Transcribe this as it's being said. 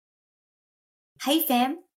Hey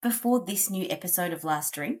fam, before this new episode of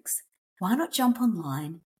Last Drinks, why not jump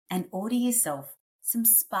online and order yourself some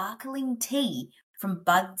sparkling tea from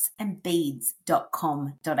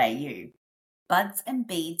budsandbeads.com.au. Buds and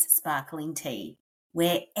Beads Sparkling Tea,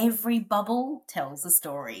 where every bubble tells a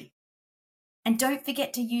story. And don't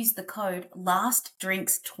forget to use the code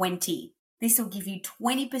LASTDRINKS20. This will give you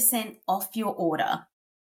 20% off your order.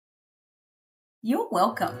 You're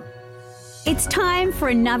welcome. It's time for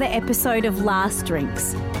another episode of Last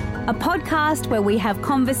Drinks, a podcast where we have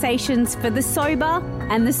conversations for the sober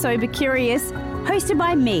and the sober curious, hosted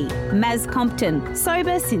by me, Maz Compton,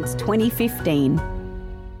 sober since 2015.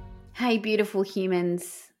 Hey, beautiful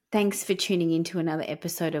humans. Thanks for tuning into another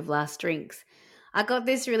episode of Last Drinks. I got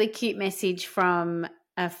this really cute message from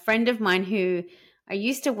a friend of mine who I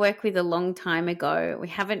used to work with a long time ago. We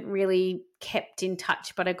haven't really kept in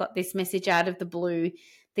touch, but I got this message out of the blue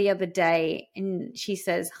the other day, and she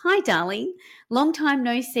says, "Hi, darling. Long time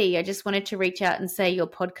no see. I just wanted to reach out and say your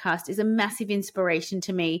podcast is a massive inspiration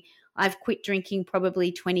to me. I've quit drinking probably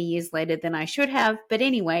 20 years later than I should have. But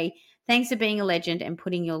anyway, thanks for being a legend and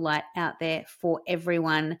putting your light out there for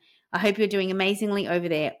everyone. I hope you're doing amazingly over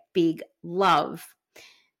there. Big love."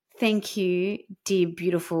 Thank you, dear,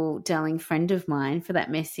 beautiful, darling friend of mine, for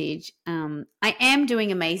that message. I am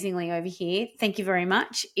doing amazingly over here. Thank you very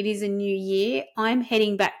much. It is a new year. I'm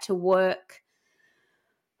heading back to work.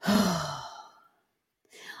 I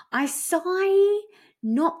sigh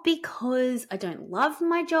not because I don't love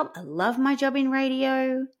my job. I love my job in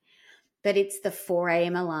radio, but it's the 4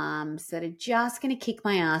 a.m. alarms that are just going to kick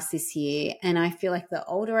my ass this year. And I feel like the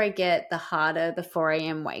older I get, the harder the 4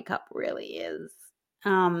 a.m. wake up really is.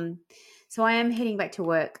 So I am heading back to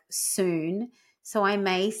work soon. So I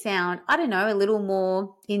may sound, I don't know, a little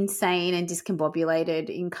more insane and discombobulated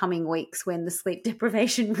in coming weeks when the sleep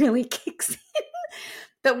deprivation really kicks in.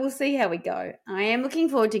 But we'll see how we go. I am looking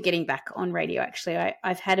forward to getting back on radio, actually.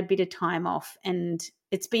 I've had a bit of time off, and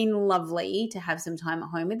it's been lovely to have some time at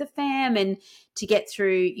home with the fam and to get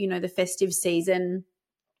through, the festive season.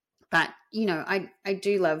 But, I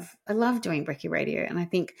love doing Brekkie Radio, and I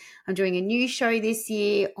think I'm doing a new show this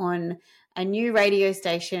year on a new radio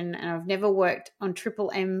station, and I've never worked on Triple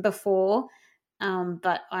M before,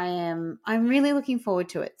 but I'm really looking forward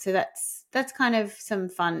to it. So that's kind of some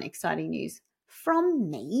fun, exciting news from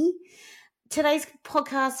me. Today's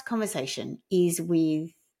podcast conversation is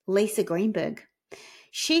with Lisa Greenberg.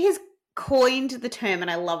 She has coined the term, and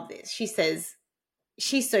I love this. She says,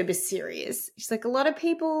 she's sober serious. She's like, a lot of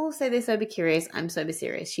people say they're sober curious. I'm sober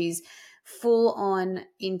serious. She's full on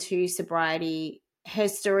into sobriety. Her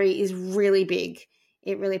story is really big.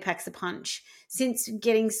 It really packs a punch. Since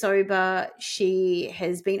getting sober, she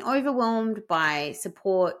has been overwhelmed by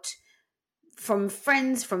support from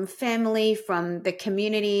friends, from family, from the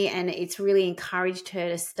community, and it's really encouraged her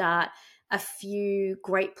to start a few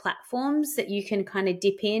great platforms that you can kind of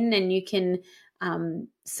dip in and you can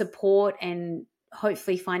support and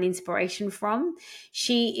hopefully find inspiration from.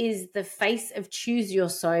 She is the face of Choose Your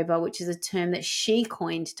Sober, which is a term that she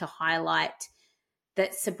coined to highlight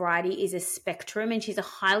that sobriety is a spectrum, and she's a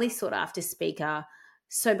highly sought after speaker,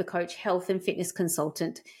 sober coach, health and fitness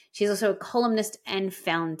consultant. She's also a columnist and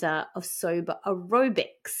founder of Sober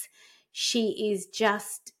Aerobics. She is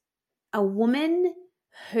just a woman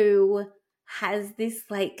who has this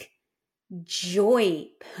joy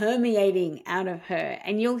permeating out of her,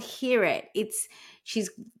 and you'll hear it. She's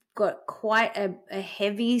got quite a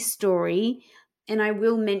heavy story, and I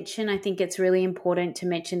will mention, I think it's really important to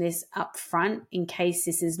mention this up front in case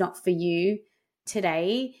this is not for you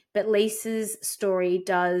today, but Lisa's story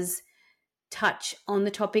does touch on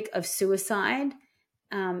the topic of suicide.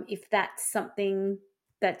 If that's something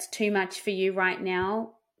that's too much for you right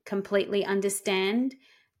now, completely understand.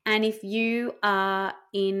 And if you are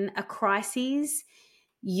in a crisis,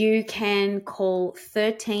 you can call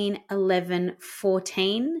 13 11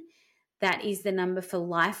 14. That is the number for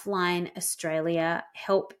Lifeline Australia.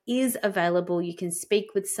 Help is available. You can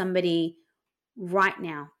speak with somebody right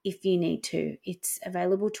now if you need to. It's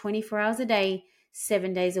available 24 hours a day,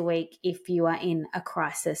 7 days a week if you are in a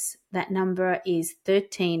crisis. That number is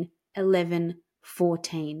 13 11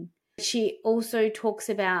 14. She also talks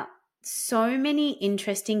about so many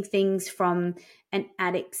interesting things from an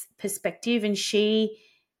addict's perspective, and she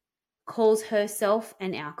calls herself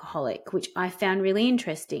an alcoholic, which I found really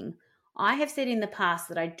interesting. I have said in the past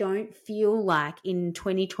that I don't feel like in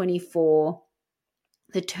 2024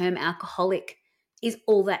 the term alcoholic is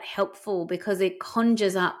all that helpful because it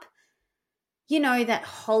conjures up, that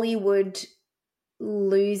Hollywood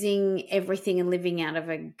losing everything and living out of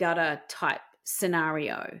a gutter type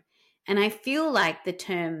scenario. And I feel like the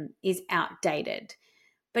term is outdated.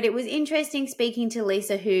 But it was interesting speaking to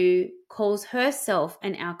Lisa, who calls herself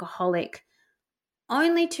an alcoholic,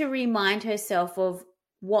 only to remind herself of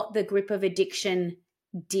what the grip of addiction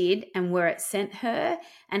did and where it sent her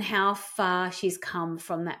and how far she's come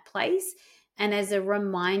from that place. And as a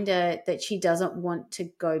reminder that she doesn't want to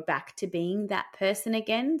go back to being that person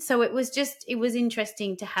again. So it was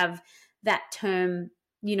interesting to have that term,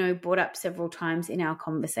 brought up several times in our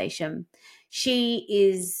conversation. She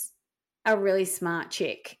is a really smart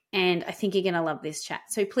chick, and I think you're going to love this chat.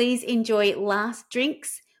 So please enjoy Last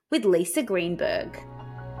Drinks with Lisa Greenberg.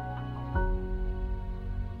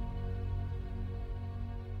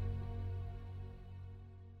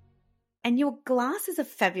 And your glasses are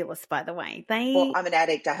fabulous, by the way. Well, I'm an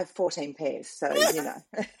addict. I have 14 pairs, so,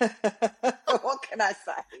 what can I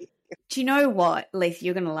say? Do you know what, Lisa?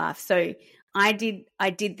 You're going to laugh. So I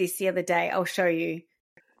did this the other day. I'll show you.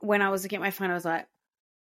 When I was looking at my phone, I was like,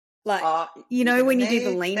 when you do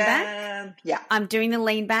the lean back? Yeah. I'm doing the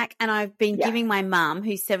lean back, and I've been giving my mum,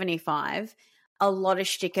 who's 75, a lot of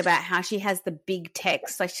shtick about how she has the big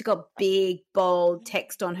text. Like, she's got big, bold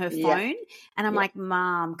text on her phone. And I'm like,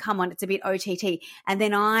 Mom, come on, it's a bit OTT. And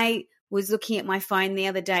then I was looking at my phone the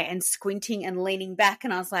other day and squinting and leaning back,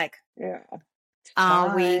 and I was like,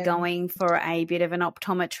 are we going for a bit of an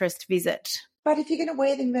optometrist visit? But if you're going to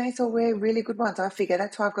wear them, may as well wear really good ones. I figure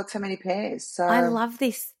that's why I've got so many pairs. So I love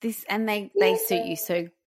this, and they suit you so.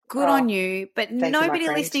 Good on you. But nobody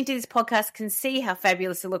listening to this podcast can see how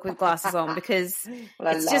fabulous you look with glasses on, because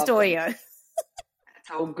it's just audio.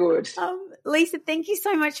 It's all good. Lisa, thank you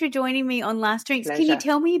so much for joining me on Last Drinks. Pleasure. Can you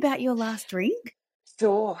tell me about your last drink?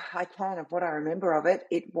 Sure, I can. Of what I remember of it,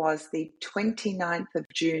 it was the 29th of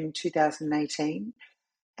June 2018,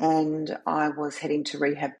 and I was heading to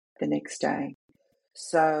rehab the next day.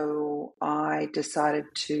 So I decided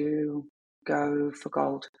to go for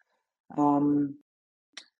gold.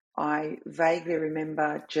 I vaguely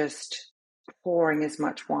remember just pouring as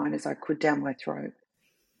much wine as I could down my throat.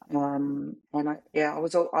 And I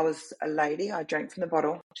was a lady. I drank from the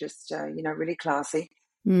bottle, just really classy,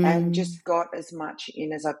 and just got as much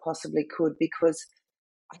in as I possibly could, because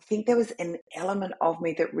I think there was an element of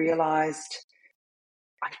me that realized,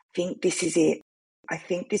 I think this is it.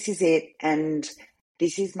 And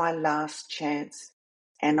this is my last chance,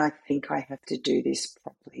 and I think I have to do this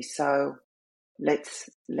properly. So let's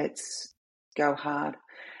go hard.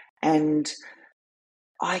 And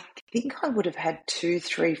I think I would have had 2,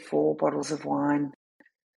 3, 4 bottles of wine,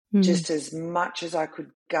 just as much as I could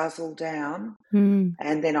guzzle down, and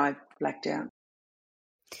then I blacked out.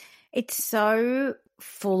 It's so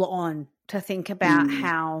full on to think about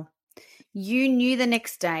how you knew the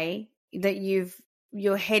next day that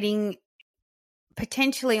you're heading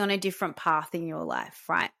potentially on a different path in your life,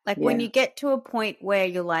 right? Like when you get to a point where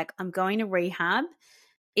you're like, I'm going to rehab,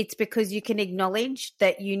 it's because you can acknowledge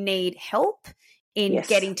that you need help in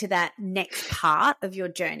getting to that next part of your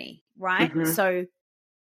journey, right? So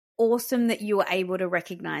awesome that you were able to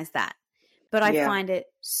recognize that. But I find it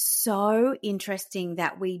so interesting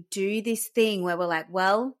that we do this thing where we're like,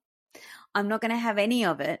 well, I'm not going to have any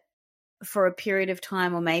of it for a period of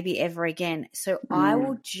time, or maybe ever again. So I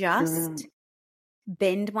will just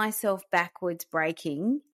bend myself backwards,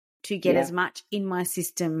 braking, to get as much in my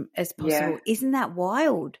system as possible. Isn't that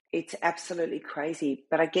wild? It's absolutely crazy.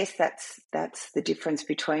 But I guess that's the difference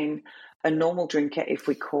between a normal drinker, if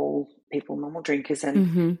we call people normal drinkers,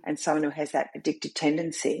 and someone who has that addictive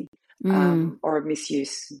tendency, or a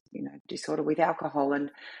misuse, disorder with alcohol.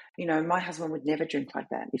 And, my husband would never drink like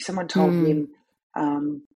that. If someone told him,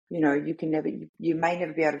 you may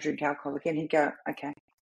never be able to drink alcohol again, he'd go, okay.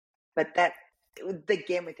 But that,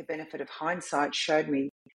 again, with the benefit of hindsight, showed me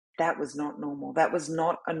that was not normal. That was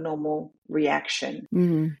not a normal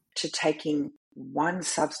reaction to taking one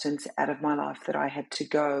substance out of my life that I had to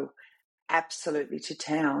go absolutely to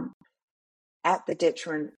town, at the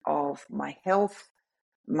detriment of my health,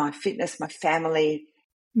 my fitness, my family.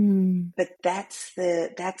 But that's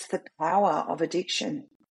the power of addiction.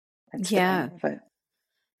 That's the power of it.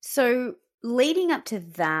 So leading up to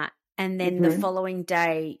that, and then the following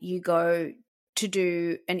day, you go to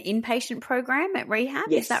do an inpatient program at rehab.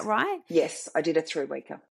 Yes. Is that right? Yes, I did a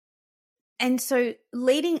 3-weeker. And so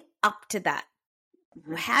leading up to that,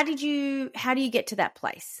 how do you get to that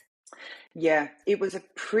place? Yeah, it was a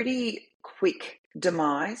pretty quick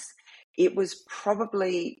demise. It was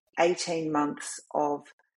probably 18 months of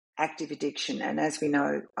active addiction. And as we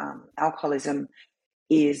know, alcoholism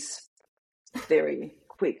is very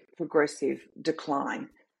quick, progressive decline.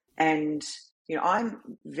 And,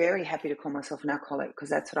 I'm very happy to call myself an alcoholic, because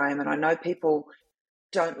that's what I am. And I know people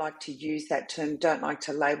don't like to use that term, don't like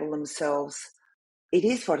to label themselves. It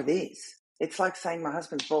is what it is. It's like saying my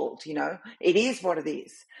husband's bald, you know. It is what it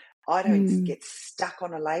is. I don't get stuck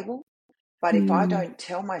on a label. But if I don't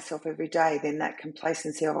tell myself every day, then that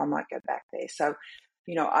complacency of I might go back there. So,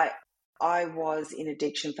 you know, I was in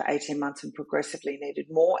addiction for 18 months and progressively needed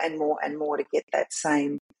more and more and more to get that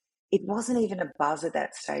same. It wasn't even a buzz at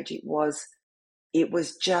that stage. It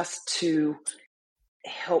was just to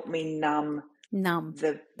help me numb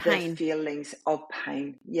the feelings of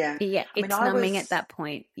pain. Yeah. Yeah, it's numbing at that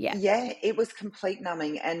point. Yeah. Yeah, it was complete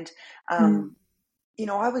numbing. And, you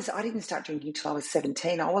know, I didn't start drinking till I was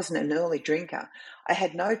 17. I wasn't an early drinker. I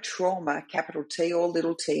had no trauma, capital T or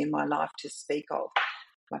little t, in my life to speak of.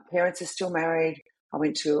 My parents are still married. I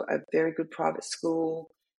went to a very good private school.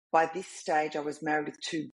 By this stage, I was married with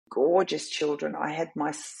 2 gorgeous children. I had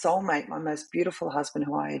my soulmate, my most beautiful husband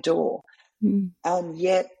who I adore. And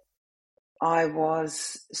yet I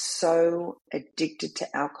was so addicted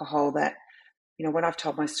to alcohol that, you know, when I've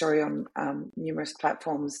told my story on numerous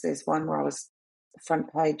platforms, there's one where I was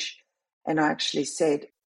front page and I actually said,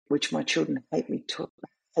 which my children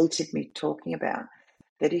hated me talking about,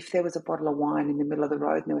 that if there was a bottle of wine in the middle of the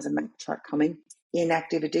road and there was a Mack truck coming,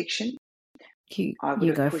 inactive addiction, I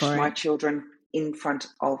would have pushed my children in front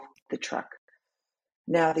of the truck.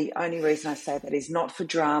 Now, the only reason I say that is not for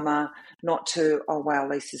drama, not to, oh, wow,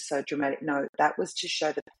 Lisa's so dramatic. No, that was to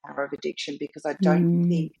show the power of addiction, because I don't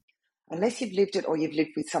think, unless you've lived it or you've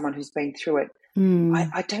lived with someone who's been through it,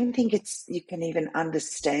 I don't think you can even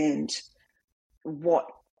understand what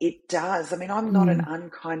it does. I mean, I'm not an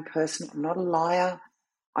unkind person. I'm not a liar.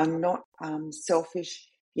 I'm not selfish.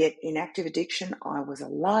 Yet in active addiction, I was a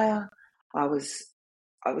liar. I was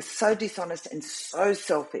so dishonest and so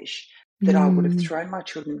selfish that I would have thrown my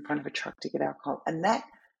children in front of a truck to get alcohol. And that,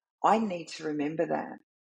 I need to remember that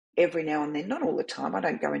every now and then, not all the time. I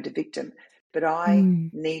don't go into victim, but I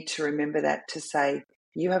need to remember that, to say,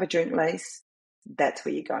 you have a drink, Lise, that's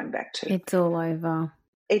where you're going back to. It's all over.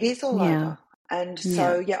 It is all over. And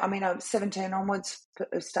so, I mean, I was 17 onwards,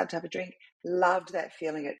 started to have a drink, loved that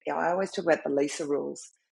feeling. I always talk about the Lisa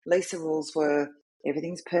rules. Lisa rules were,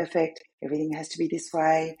 everything's perfect, everything has to be this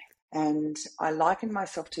way. And I liken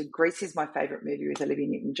myself to, Grease is my favourite movie with Olivia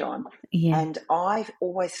Newton-John. Yeah. And I've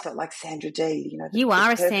always felt like Sandra Dee, you know. You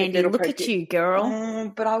are a Sandy. Look at you,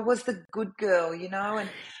 girl. But I was the good girl, you know, and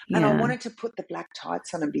I wanted to put the black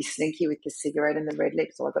tights on and be sneaky with the cigarette and the red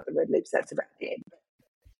lips. So I got the red lips, that's about the end.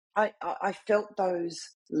 I felt those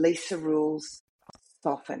Lisa rules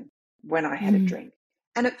soften when I had a drink.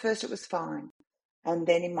 And at first it was fine. And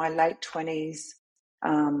then in my late 20s,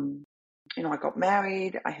 you know, I got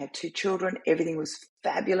married, I had 2 children, everything was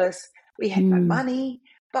fabulous. We had no money,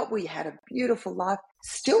 but we had a beautiful life.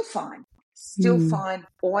 Still fine,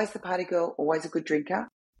 always the party girl, always a good drinker,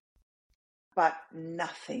 but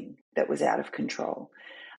nothing that was out of control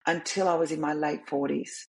until I was in my late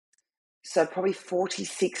 40s. So probably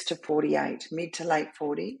 46 to 48, mid to late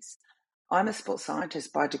 40s. I'm a sports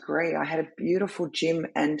scientist by degree. I had a beautiful gym,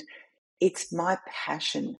 and it's my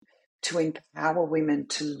passion to empower women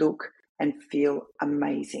to look and feel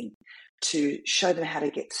amazing, to show them how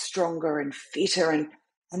to get stronger and fitter. And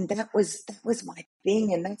that was my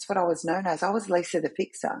thing. And that's what I was known as. I was Lisa the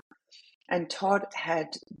Fixer. And Todd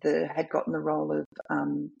had gotten the role of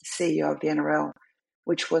CEO of the NRL,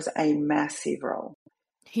 which was a massive role.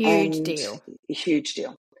 Huge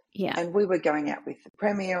deal. Yeah. And we were going out with the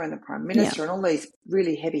Premier and the Prime Minister and all these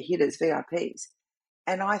really heavy hitters, VIPs.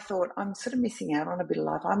 And I thought, I'm sort of missing out on a bit of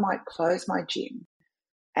life. I might close my gym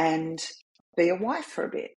and be a wife for a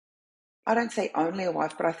bit. I don't say only a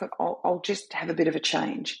wife, but I thought I'll just have a bit of a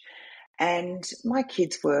change. And my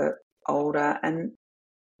kids were older, and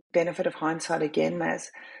benefit of hindsight again, Maz,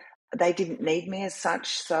 they didn't need me as such.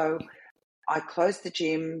 So I closed the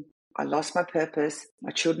gym. I lost my purpose.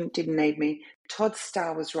 My children didn't need me. Todd's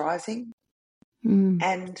star was rising.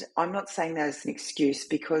 And I'm not saying that as an excuse,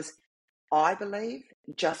 because I believe,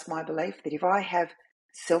 just my belief, that if I have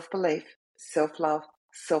self-belief, self-love,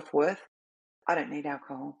 self-worth, I don't need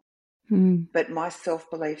alcohol. But my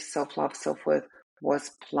self-belief, self-love, self-worth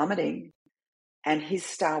was plummeting, and his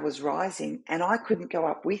star was rising, and I couldn't go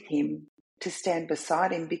up with him to stand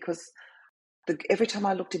beside him, because every time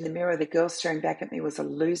I looked in the mirror, the girl staring back at me was a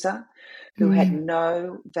loser who had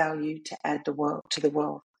no value to add to the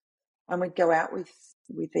world. And we'd go out with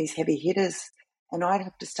these heavy hitters, and I'd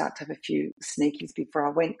have to start to have a few sneakies before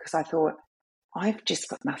I went, because I thought, I've just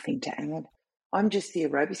got nothing to add. I'm just the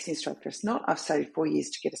aerobics instructor. It's not I've studied 4 years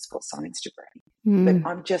to get a sports science degree, but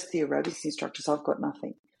I'm just the aerobics instructor, so I've got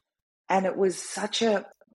nothing. And it was such a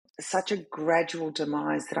such a gradual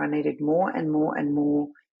demise that I needed more and more and more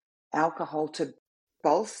alcohol to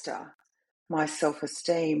bolster my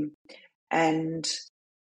self-esteem. And,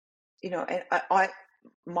 you know, and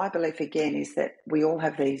my belief again is that we all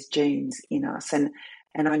have these genes in us. And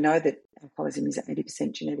I know that alcoholism is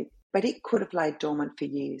 80% genetic, but it could have laid dormant for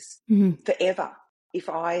years, forever, if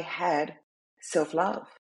I had self-love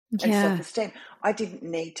and self-esteem. I didn't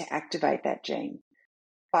need to activate that gene.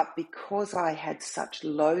 But because I had such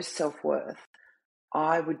low self-worth,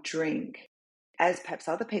 I would drink, as perhaps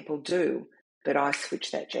other people do, but I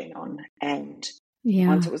switched that gene on. And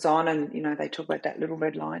once it was on, and, you know, they talk about that little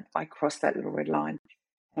red line, I crossed that little red line.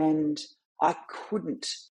 And I couldn't,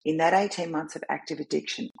 in that 18 months of active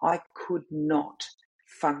addiction, I could not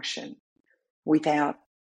function without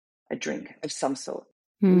a drink of some sort,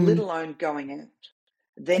 let alone going out.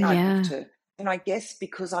 Then I'd have to, and I guess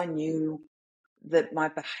because I knew that my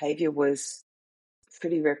behavior was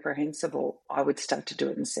pretty reprehensible, I would start to do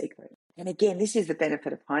it in secret. And again, this is the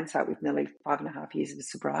benefit of hindsight with nearly 5.5 years of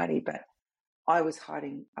sobriety, but I was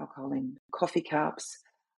hiding alcohol in coffee cups.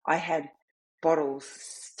 I had bottles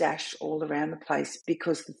stashed all around the place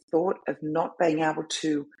because the thought of not being able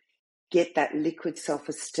to get that liquid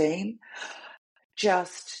self-esteem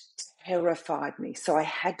just terrified me. So I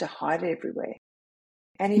had to hide it everywhere.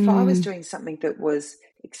 And if I was doing something that was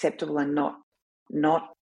acceptable and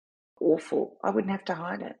not awful, I wouldn't have to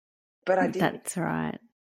hide it. But I did. That's right.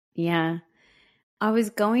 Yeah. I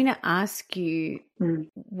was going to ask you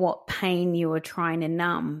what pain you were trying to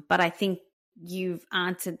numb, but I think you've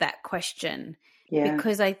answered that question. Yeah.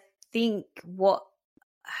 Because I think what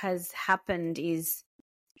has happened is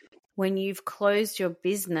when you've closed your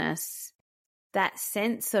business, that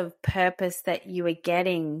sense of purpose that you were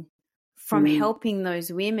getting from helping those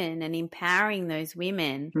women and empowering those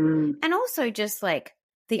women, and also just like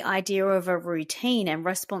the idea of a routine and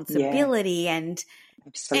responsibility and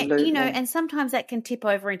absolutely, you know, and sometimes that can tip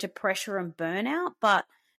over into pressure and burnout, but,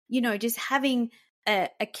 you know, just having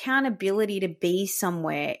accountability to be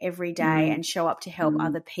somewhere every day and show up to help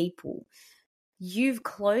other people. You've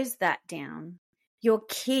closed that down. Your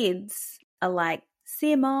kids are like,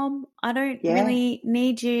 see, Mom, I don't really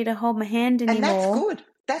need you to hold my hand anymore. And that's good.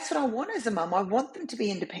 That's what I want as a mum. I want them to be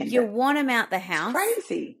independent. You want them out the house. It's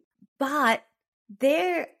crazy. But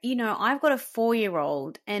they're, you know, I've got a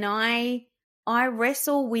 4-year-old and I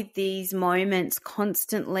wrestle with these moments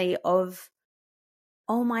constantly of,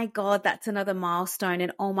 oh my God, that's another milestone.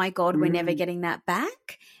 And oh my God, we're never getting that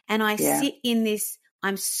back. And I sit in this,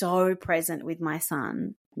 I'm so present with my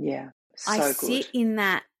son. Yeah. So I sit in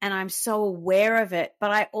that and I'm so aware of it,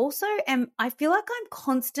 but I also I feel like I'm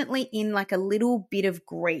constantly in like a little bit of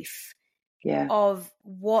grief of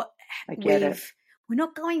what we're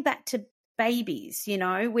not going back to babies, you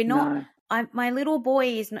know, we're not, my little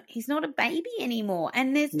boy he's not a baby anymore.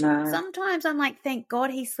 And there's sometimes I'm like, thank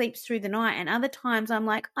God he sleeps through the night. And other times I'm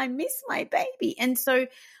like, I miss my baby. And so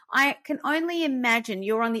I can only imagine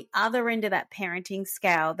you're on the other end of that parenting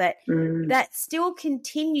scale that that still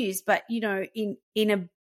continues, but, you know, in a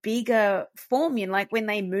bigger form, you know, like when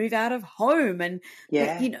they move out of home and,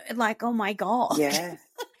 you know, like, oh my God. Yeah.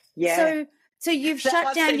 Yeah. So you've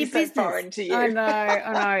shut down your business. Foreign to you. I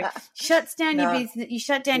know. Shuts down your business. You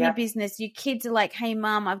shut down your business. Your kids are like, hey,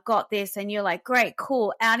 Mom, I've got this. And you're like, great,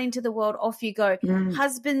 cool. Out into the world. Off you go.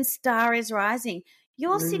 Husband's star is rising.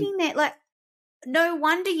 You're sitting there like, no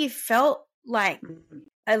wonder you felt like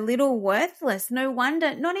a little worthless. No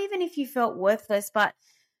wonder, not even if you felt worthless, but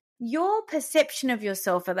your perception of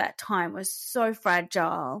yourself at that time was so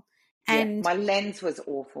fragile. And my lens was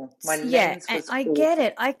awful. My lens was I awful. get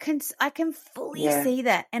it. I can fully see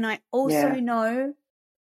that. And I also know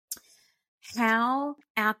how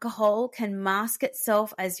alcohol can mask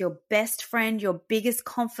itself as your best friend, your biggest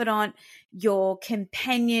confidant, your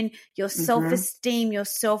companion, your self-esteem, your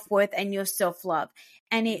self-worth, and your self-love.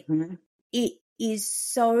 And it is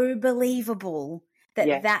so believable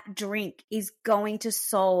that that drink is going to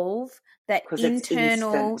solve that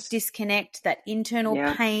internal disconnect, that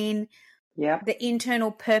internal pain, the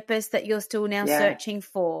internal purpose that you're still now searching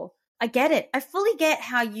for. I get it. I fully get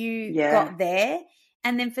how you got there.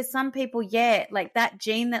 And then for some people, like that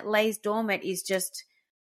gene that lays dormant is just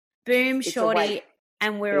boom, shorty,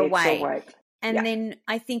 and we're away. And then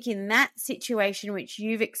I think in that situation, which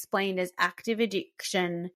you've explained as active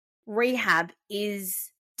addiction, rehab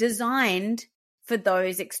is designed for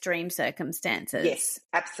those extreme circumstances. Yes,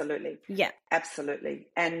 absolutely. Yeah. Absolutely.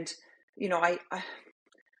 And, you know,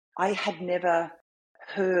 I had never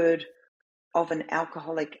heard of an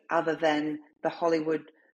alcoholic other than the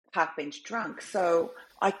Hollywood park bench drunk. So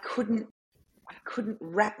I couldn't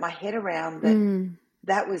wrap my head around that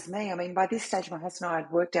that was me. I mean, by this stage, my husband and I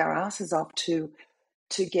had worked our asses off to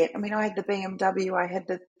get, I mean, I had the BMW, I had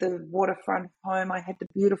the waterfront home, I had the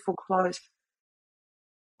beautiful clothes.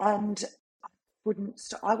 And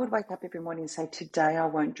I would wake up every morning and say, today I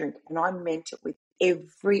won't drink. And I meant it with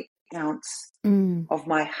every ounce of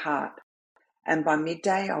my heart. And by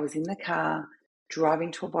midday, I was in the car,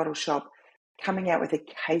 driving to a bottle shop, coming out with a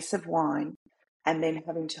case of wine, and then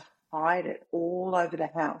having to hide it all over the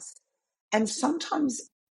house. And sometimes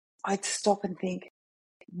I'd stop and think,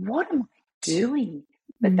 what am I doing?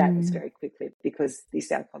 But that was very quickly, because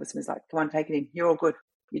this alcoholism is like, come on, take it in. You're all good.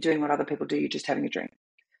 You're doing what other people do. You're just having a drink.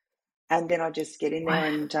 And then I just get in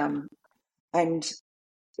there and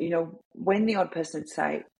you know, when the odd person would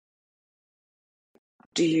say,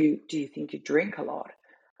 do you think you drink a lot?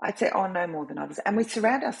 I'd say, oh, no more than others. And we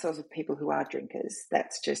surround ourselves with people who are drinkers.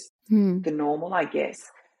 That's just the normal, I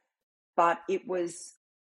guess. But it was,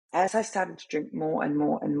 as I started to drink more and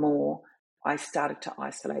more and more, I started to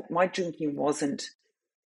isolate. My drinking wasn't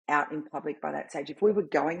out in public by that stage. If we were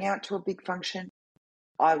going out to a big function,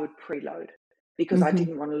 I would preload, because I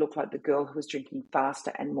didn't want to look like the girl who was drinking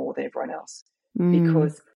faster and more than everyone else.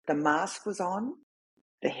 Because the mask was on,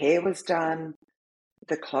 the hair was done,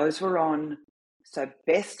 the clothes were on. So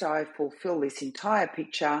best I fulfill this entire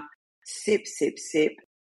picture, sip, sip, sip,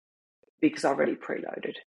 because I already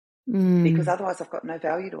preloaded. Because otherwise I've got no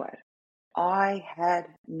value to add. I had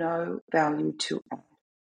no value to add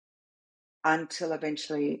until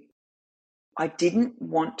eventually I didn't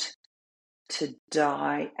want to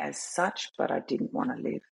die as such, but I didn't want to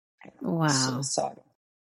live. Wow. Suicidal.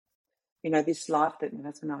 You know, this life that my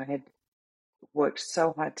husband and I had worked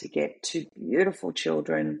so hard to get, 2 beautiful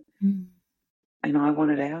children, and I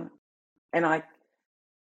wanted out. And I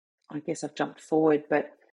guess I've jumped forward,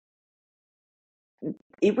 but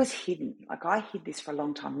it was hidden. Like, I hid this for a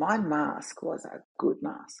long time. My mask was a good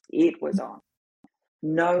mask. It was on.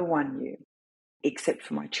 No one knew except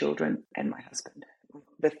for my children and my husband,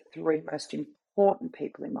 the 3 most important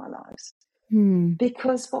people in my lives.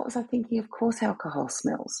 Because what was I thinking? Of course, alcohol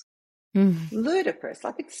smells. Ludicrous.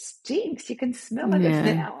 Like, it stinks. You can smell it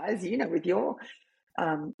now, as you know, with your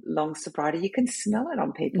long sobriety, you can smell it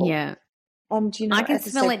on people. Yeah. And, you know, I can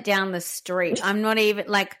smell it down the street. I'm not even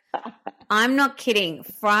like, I'm not kidding.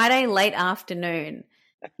 Friday late afternoon,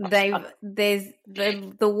 there's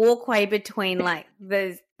the walkway between, like,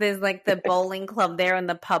 there's like the bowling club there and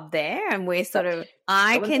the pub there, and we're sort of,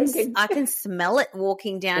 I can smell it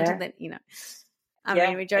walking down to the, you know. I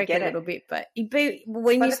mean, we joke a little bit, but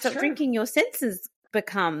when you stop drinking, your senses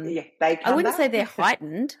become, I wouldn't say they're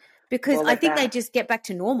heightened, because I think they just get back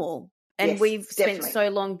to normal. And we've spent so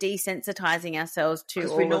long desensitizing ourselves to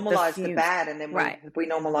all we normalise the bad, and then we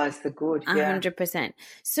normalise the good. 100%.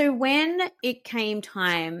 So when it came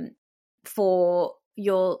time for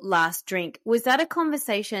your last drink, was that a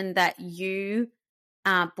conversation that you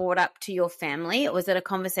brought up to your family, or was it a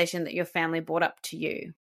conversation that your family brought up to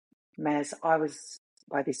you? Maz, I was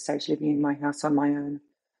by this stage living in my house on my own.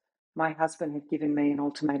 My husband had given me an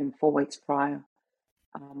ultimatum 4 weeks prior.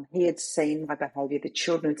 He had seen my behaviour, the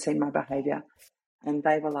children had seen my behaviour, and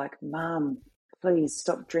they were like, Mum, please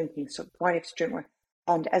stop drinking, stop, why do you have to drink more?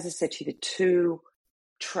 And as I said to you, the 2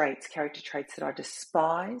 character traits that I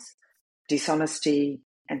despise, dishonesty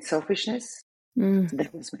and selfishness, that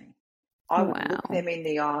was me. I would look them in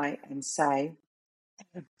the eye and say,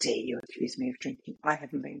 how dare you accuse me of drinking? I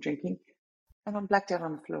haven't been drinking. And I'm blacked out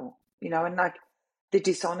on the floor, you know, and like the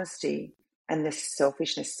dishonesty and the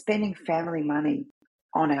selfishness, spending family money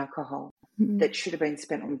on alcohol that should have been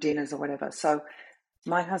spent on dinners or whatever. So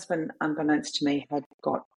my husband, unbeknownst to me, had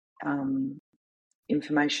got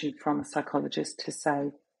information from a psychologist to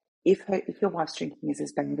say, if your wife's drinking is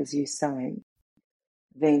as bad as you say,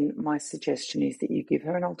 then my suggestion is that you give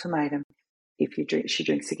her an ultimatum. If she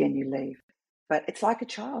drinks again, you leave. But it's like a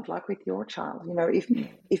child, like with your child. You know,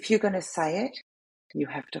 if you're going to say it, you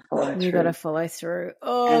have to follow through. You got to follow through.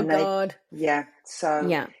 Oh, God.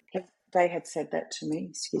 So they had said that to me.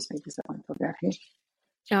 Excuse me, does that one fall out here?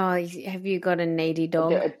 Oh, have you got a needy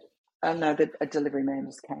dog? No, a delivery man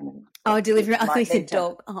just came in. Oh, delivery. I thought you said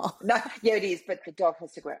dog. Oh. No, yeah, it is, but the dog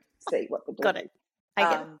has to go out and see what the dog Got it. I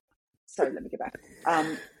get it. So let me go back.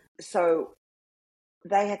 So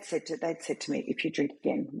they'd said to me, if you drink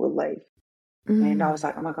again, we'll leave. And I was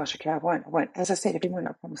like, oh my gosh, okay, I won't. As I said, everyone,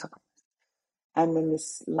 I promise I promise. And then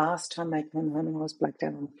this last time they came home and I was blacked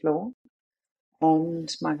out on the floor,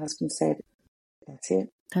 and my husband said, that's it.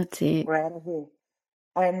 That's it. We're out of here.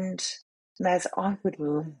 And Maz, I would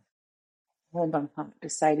love, hand on heart, to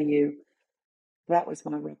say to you, that was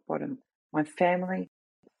my rock bottom. My family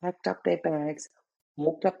packed up their bags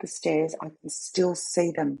walked up the stairs. I can still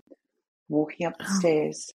see them walking up the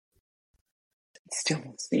stairs. It still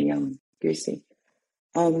makes me goosey.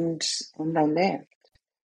 And they left.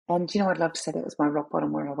 And you know, I'd love to say that was my rock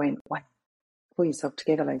bottom where I went, wow, pull yourself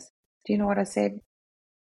together, Liz. Do you know what I said?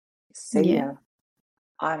 See ya.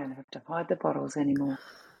 I don't have to hide the bottles anymore.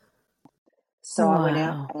 So I went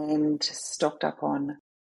out and stocked up on,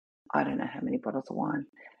 I don't know how many bottles of wine.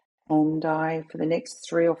 And for the next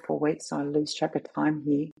 3 or 4 weeks, I lose track of time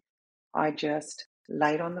here, I just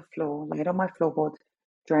laid on the floor, laid on my floorboards,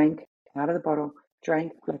 drank out of the bottle,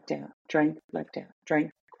 drank, blacked out, drank, blacked out,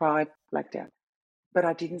 drank, cried, blacked out. But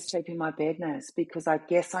I didn't sleep in my bed, Naz, because I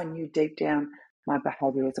guess I knew deep down my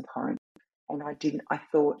behaviour was abhorrent. And I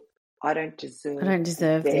thought, I don't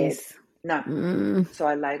deserve this. No. So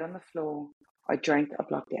I laid on the floor, I drank, I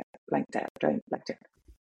blanked out, drank, blacked out.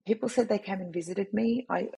 People said they came and visited me.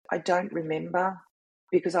 I don't remember,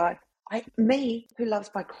 because me, who loves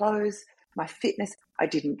my clothes, my fitness, I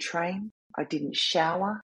didn't train, I didn't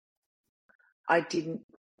shower, I didn't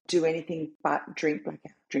do anything but drink, black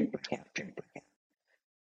out, drink, black out, drink, black out.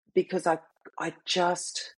 Because I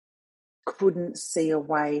just couldn't see a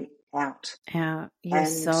way out. You're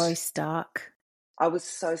so stuck. I was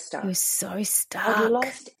so stuck. You were so stuck. I'd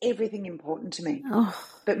lost everything important to me.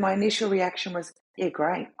 But my initial reaction was, yeah,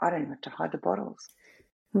 great. I don't have to hide the bottles.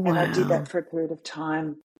 Wow. And I did that for a period of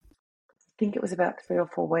time. I think it was about 3 or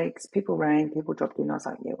 4 weeks. People rang, people dropped in. I was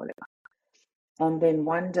like, yeah, whatever. And then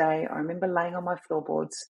one day I remember laying on my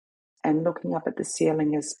floorboards and looking up at the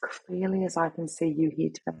ceiling as clearly as I can see you here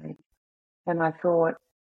today. And I thought,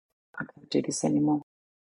 I can't do this anymore.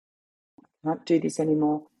 I can't do this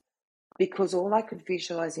anymore. Because all I could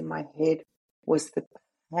visualize in my head was the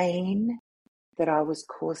pain that I was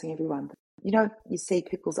causing everyone. You know, you see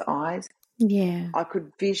people's eyes. Yeah. I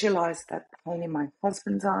could visualize that pain in my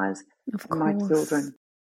husband's eyes and my children.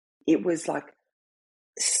 It was like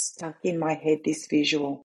stuck in my head, this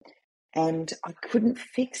visual. And I couldn't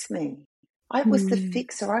fix me. I was the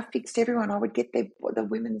fixer. I fixed everyone. I would get the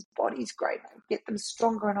women's bodies great. I'd get them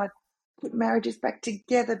stronger, and I'd put marriages back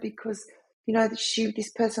together because, you know,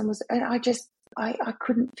 this person was, and I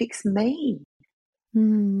couldn't fix me.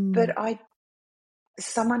 But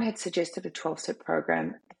someone had suggested a 12-step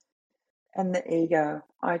program, and the ego,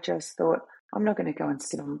 I just thought, I'm not going to go and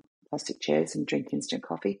sit on plastic chairs and drink instant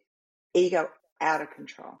coffee. Ego out of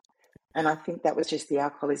control. And I think that was just the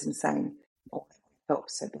alcoholism saying, oh, that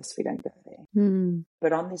helps, so best we don't go there.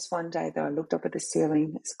 But on this one day that I looked up at the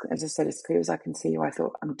ceiling, as I said, as clear as I can see you, I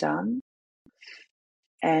thought, I'm done.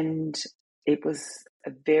 And it was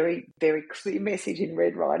a very, very clear message in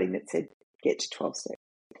red writing that said, get to 12 steps.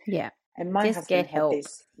 Yeah. And my husband had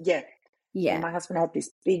this. Yeah. And my husband had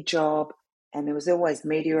this big job, and there was always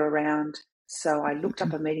media around. So I looked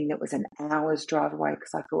up a meeting that was an hour's drive away,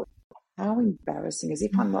 because I thought, how embarrassing, as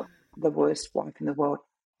if I'm not the worst wife in the world,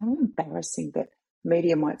 how embarrassing that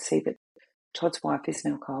media might see that Todd's wife is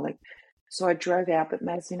an alcoholic. So I drove out, but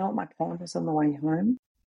Maz, you know what my plan was on the way home?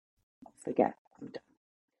 I forget, I'm done.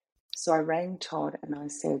 So I rang Todd and I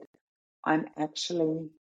said, I'm actually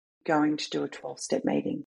going to do a 12-step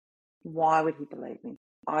meeting. Why would he believe me?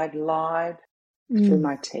 I'd lied through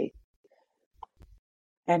my teeth.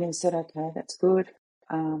 And he said, okay, that's good.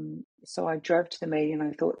 So I drove to the meeting and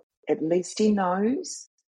I thought, at least he knows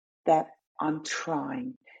that I'm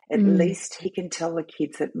trying. At least he can tell the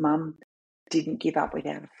kids that Mum didn't give up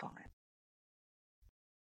without a fight.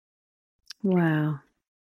 Wow.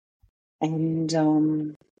 And,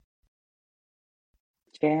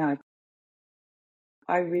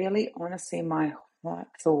 I really, honestly, my heart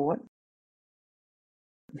thought,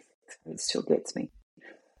 it still gets me,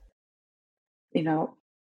 you know,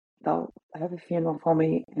 they'll have a funeral for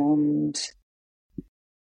me, and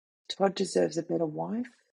Todd deserves a better wife,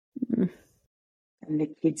 and the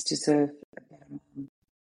kids deserve a better mom.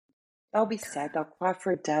 They'll be sad. They'll cry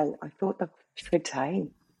for a day. I thought they'll cry for a day.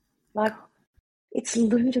 Like, it's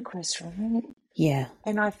ludicrous, right? Yeah.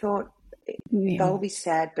 And I thought, they'll be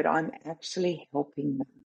sad, but I'm actually helping them,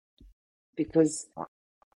 because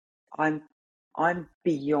I'm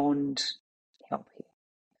beyond help here.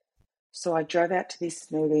 So I drove out to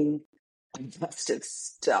this meeting. I must have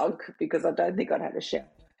stunk, because I don't think I'd had a shower.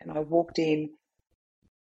 And I walked in,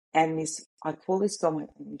 and I call this girl my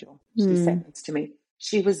angel. She sat next to me.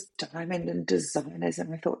 She was diamond and designers,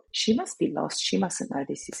 and I thought, she must be lost. She mustn't know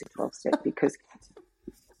this is a 12-step, because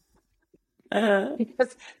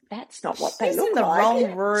that's not what they look like. She's in the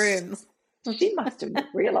wrong room. She must have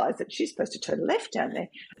realised that she's supposed to turn left down there.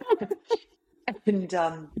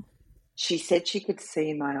 And she said she could see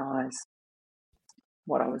in my eyes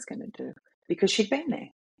what I was going to do, because she'd been there.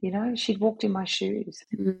 You know, she'd walked in my shoes.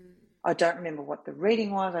 I don't remember what the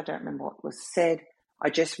reading was. I don't remember what was said. I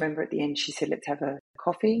just remember at the end she said, let's have a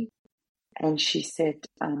coffee. And she said,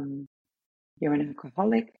 you're an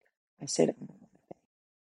alcoholic. I said,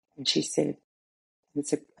 and she said,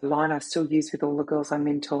 it's a line I still use with all the girls I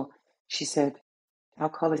mentor. She said,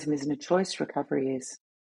 alcoholism isn't a choice, recovery is.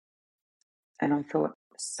 And I thought,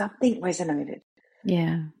 something resonated.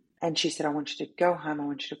 Yeah. And she said, I want you to go home. I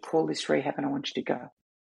want you to call this rehab and I want you to go.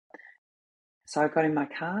 So I got in my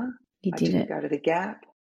car. You I did didn't it. go to the Gap.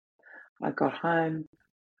 I got home.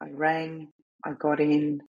 I rang. I got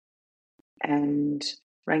in and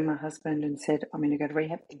rang my husband and said, I'm going to go to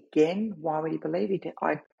rehab again. Why would he believe it?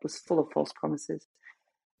 I was full of false promises.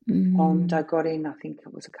 And I got in, I think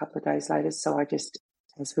it was a couple of days later. So I just,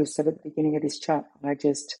 as we said at the beginning of this chat, I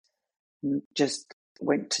just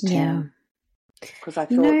went to town because I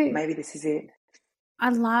thought maybe this is it. I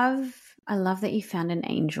love that you found an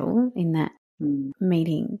angel in that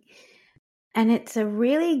meeting. And it's a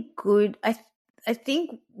really good, I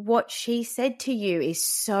think what she said to you is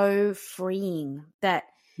so freeing that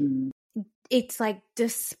it's like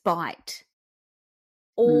despite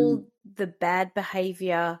all the bad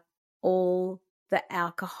behavior, all the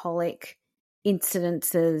alcoholic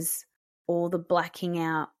incidences, all the blacking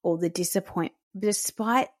out, all the disappointment,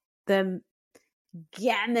 despite the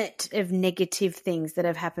gamut of negative things that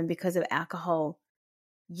have happened because of alcohol,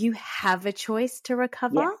 you have a choice to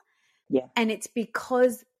recover. Yeah. And it's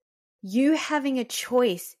because you having a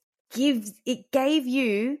choice gave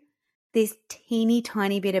you this teeny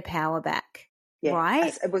tiny bit of power back. Yeah.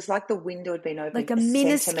 Right? It was like the window had been opened. Like a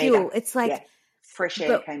minuscule. Centimetre. It's like fresh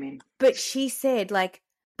air came in. But she said, like,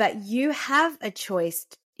 but you have a choice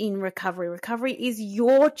in recovery. Recovery is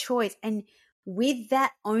your choice. And with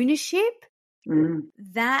that ownership,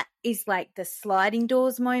 that is like the sliding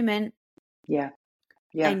doors moment. Yeah.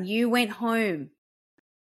 Yeah. And you went home.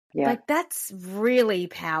 Yeah. Like, that's really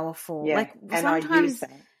powerful. Yeah. Like, and I use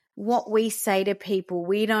that. What we say to people,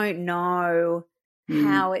 we don't know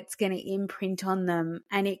how it's going to imprint on them,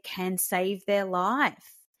 and it can save their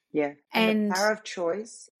life. Yeah. And the power of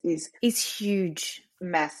choice is huge.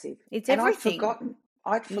 Massive. It's everything.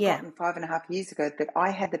 I'd forgotten 5.5 years ago that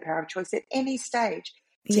I had the power of choice at any stage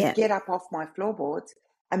to get up off my floorboards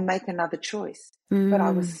and make another choice. But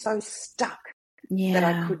I was so stuck that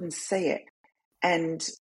I couldn't see it.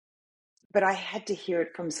 But I had to hear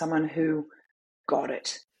it from someone who got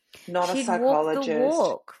it. Not a psychologist. She'd walked the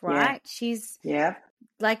walk, right? Yeah. She's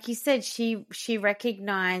like you said, she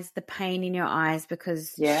recognized the pain in your eyes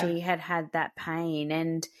because she had that pain,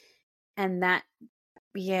 and that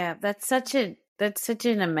that's such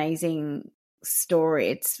an amazing story.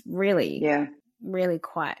 It's really really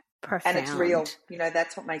quite profound, and it's real. You know,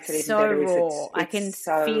 that's what makes it even so better. Raw.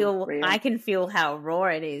 It's I can feel how raw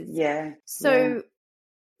it is. Yeah. So,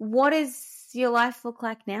 what does your life look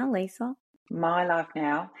like now, Lisa? My life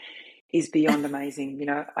now is beyond amazing. You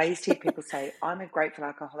know, I used to hear people say, I'm a grateful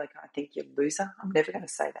alcoholic. I think you're a loser. I'm never going to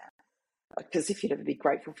say that, because if you'd ever be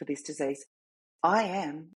grateful for this disease, I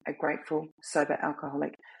am a grateful sober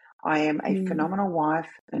alcoholic. I am a phenomenal wife,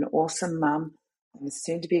 an awesome mum. I'm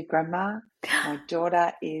soon to be a grandma. My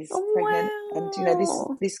daughter is pregnant. And, you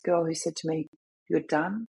know, this girl who said to me, you're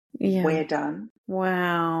done, we're done.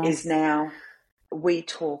 Wow. Is now, we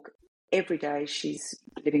talk every day. She's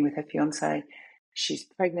living with her fiance. She's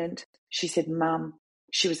pregnant. She said, Mum,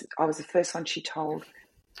 I was the first one she told,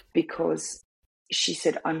 because she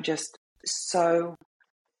said, I'm just so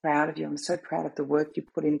proud of you. I'm so proud of the work you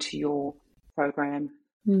put into your program.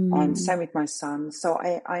 And same with my son. So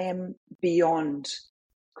I am beyond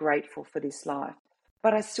grateful for this life,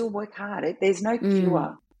 but I still work hard. There's no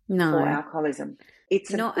cure for alcoholism.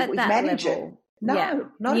 It's not at that level.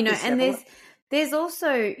 Not you know, at this and level. there's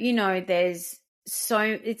also, you know,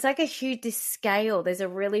 it's like a huge scale. There's a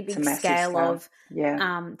really big scale of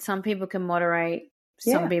some people can moderate,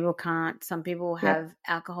 some people can't, some people have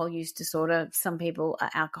alcohol use disorder, some people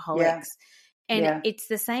are alcoholics, and it's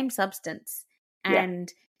the same substance.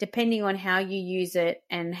 And depending on how you use it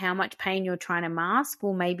and how much pain you're trying to mask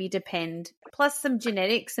will maybe depend, plus some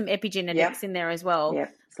genetics, some epigenetics in there as well. Yeah,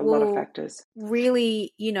 it's a lot of factors.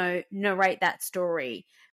 Really, you know, narrate that story.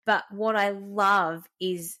 But what I love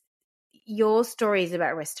is your story is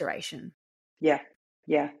about restoration. Yeah,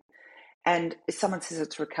 yeah. And if someone says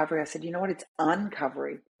it's recovery, I said, you know what, it's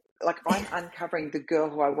uncovering. Like, I'm uncovering the girl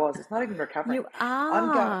who I was. It's not even recovery. You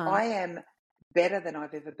are. I am better than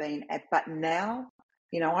I've ever been at. But now,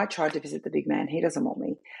 you know, I tried to visit the big man. He doesn't want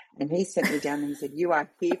me. And he sent me down and he said, you are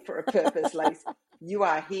here for a purpose, Lace. You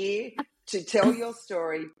are here to tell your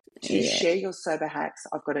story to share your sober hacks.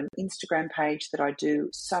 I've got an Instagram page that I do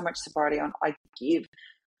so much sobriety on. I give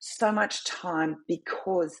so much time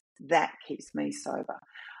because that keeps me sober.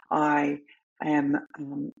 I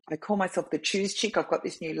call myself the Choose Chick. I've got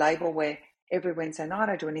this new label where every Wednesday night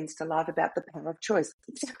I do an Insta Live about the power of choice.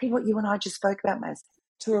 Exactly what you and I just spoke about, Maz,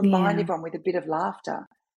 to remind everyone with a bit of laughter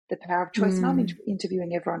the power of choice. And I'm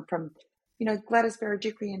interviewing everyone from, Gladys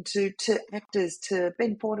Berejiklian to actors to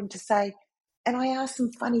Ben Fordham to say, and I ask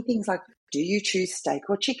them funny things like, do you choose steak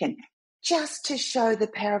or chicken? Just to show the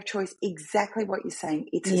power of choice, exactly what you're saying.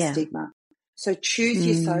 It's a stigma. So choose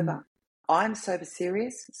your sober. I'm sober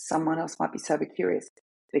serious. Someone else might be sober curious.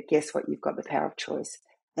 But guess what? You've got the power of choice.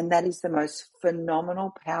 And that is the most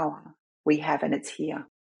phenomenal power we have, and it's here.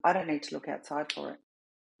 I don't need to look outside for it.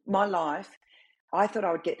 My life, I thought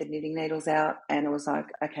I would get the knitting needles out, and it was like,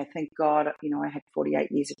 okay, thank God, I had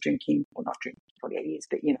 48 years of drinking. Well, not drinking 48 years,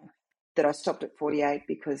 but, that I stopped at 48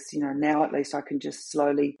 because, now at least I can just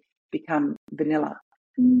slowly become vanilla.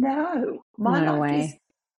 No, my life is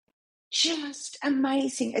just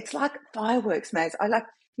amazing. It's like fireworks, Maz. I like,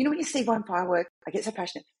 when you see one firework, I get so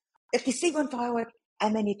passionate. If you see one firework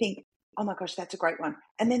and then you think, oh my gosh, that's a great one.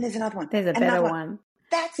 And then there's another one. There's a better one.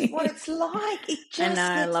 That's what it's like. It just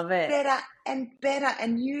I love it. better and better.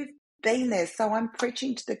 And you've been there. So I'm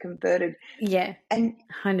preaching to the converted. Yeah. And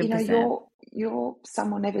 100%. Your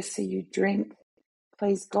son will never see you drink,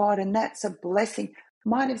 please God. And that's a blessing.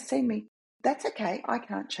 Might have seen me. That's okay. I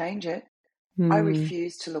can't change it. I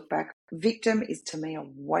refuse to look back. Victim is to me a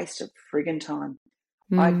waste of friggin' time.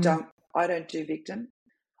 I don't do victim.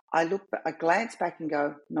 I glance back and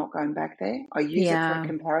go, not going back there. I use it for a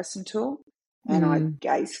comparison tool, and I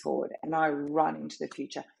gaze forward and I run into the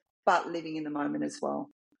future, but living in the moment as well.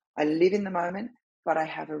 I live in the moment, but I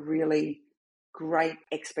have a really great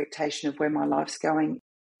expectation of where my life's going.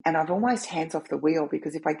 And I've almost hands off the wheel,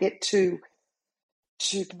 because if I get too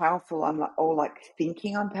powerful, I'm like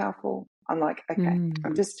thinking I'm powerful. I'm like, okay,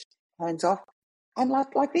 I'm just hands off. And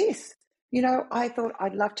like this, I thought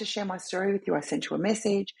I'd love to share my story with you. I sent you a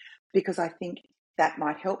message because I think that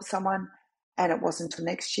might help someone. And it wasn't until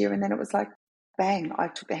next year. And then it was like, bang, I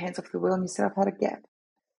took the hands off the wheel and you said, I've had a gap.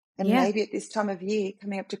 And maybe at this time of year,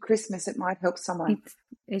 coming up to Christmas, it might help someone.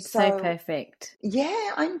 It's so perfect.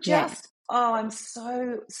 Yeah, I'm just, I'm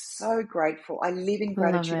so, so grateful. I live in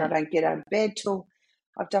gratitude. I don't get out of bed till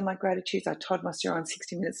I've done my gratitudes. I told my story on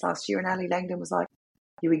 60 Minutes last year, and Ali Langdon was like,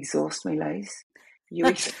 you exhaust me, Lise.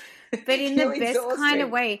 But in the best kind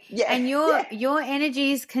of way. Yeah. And your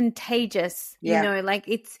energy is contagious.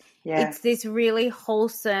 It's this really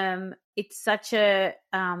wholesome, it's such a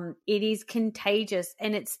it is contagious,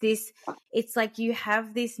 and it's like you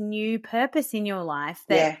have this new purpose in your life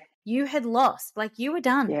that you had lost. Like you were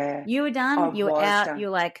done. Yeah. You were done. You were out. You're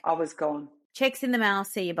like, I was gone. Checks in the mail,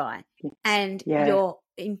 see you bye. And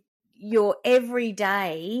your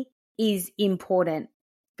everyday is important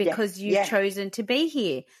because you've chosen to be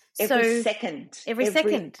here. Every second. Every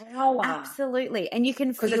second. Hour. Absolutely. And you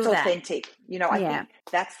can feel that. Because it's authentic. I think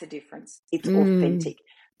that's the difference. It's authentic.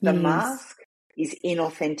 The mask is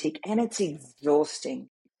inauthentic, and it's exhausting.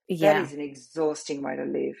 Yeah. That is an exhausting way to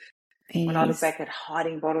live. When I look back at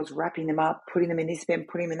hiding bottles, wrapping them up, putting them in this bin,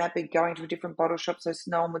 putting them in that bin, going to a different bottle shop so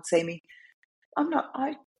no one would see me.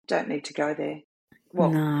 I don't need to go there. Well,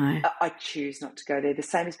 no. I choose not to go there. The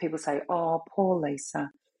same as people say, oh, poor Lisa,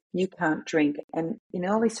 you can't drink. And in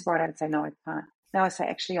early sobriety, I'd say, no, I can't. Now I say,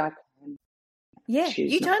 actually, I can. Yeah,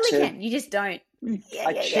 you totally can. You just don't.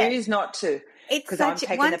 I choose not to, because I'm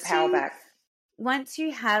taking the power back. Once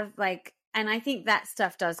you have and I think that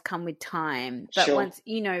stuff does come with time. But once,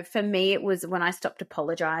 for me, it was when I stopped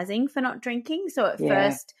apologizing for not drinking. So at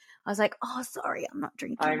first I was like, oh, sorry, I'm not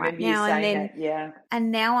drinking right now.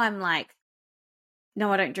 And now I'm like, no,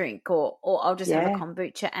 I don't drink, or I'll just have a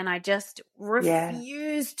kombucha. And I just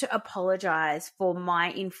refuse to apologize for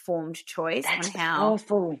my informed choice on how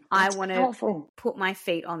I want to put my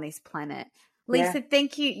feet on this planet. Lisa,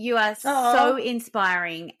 thank you. You are so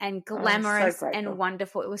inspiring and glamorous and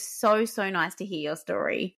wonderful. It was so, so nice to hear your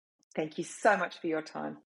story. Thank you so much for your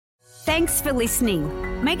time. Thanks for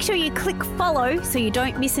listening. Make sure you click follow so you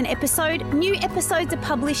don't miss an episode. New episodes are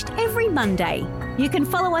published every Monday. You can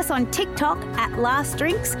follow us on TikTok at Last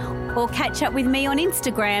Drinks or catch up with me on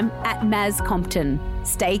Instagram at Maz Compton.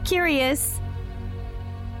 Stay curious.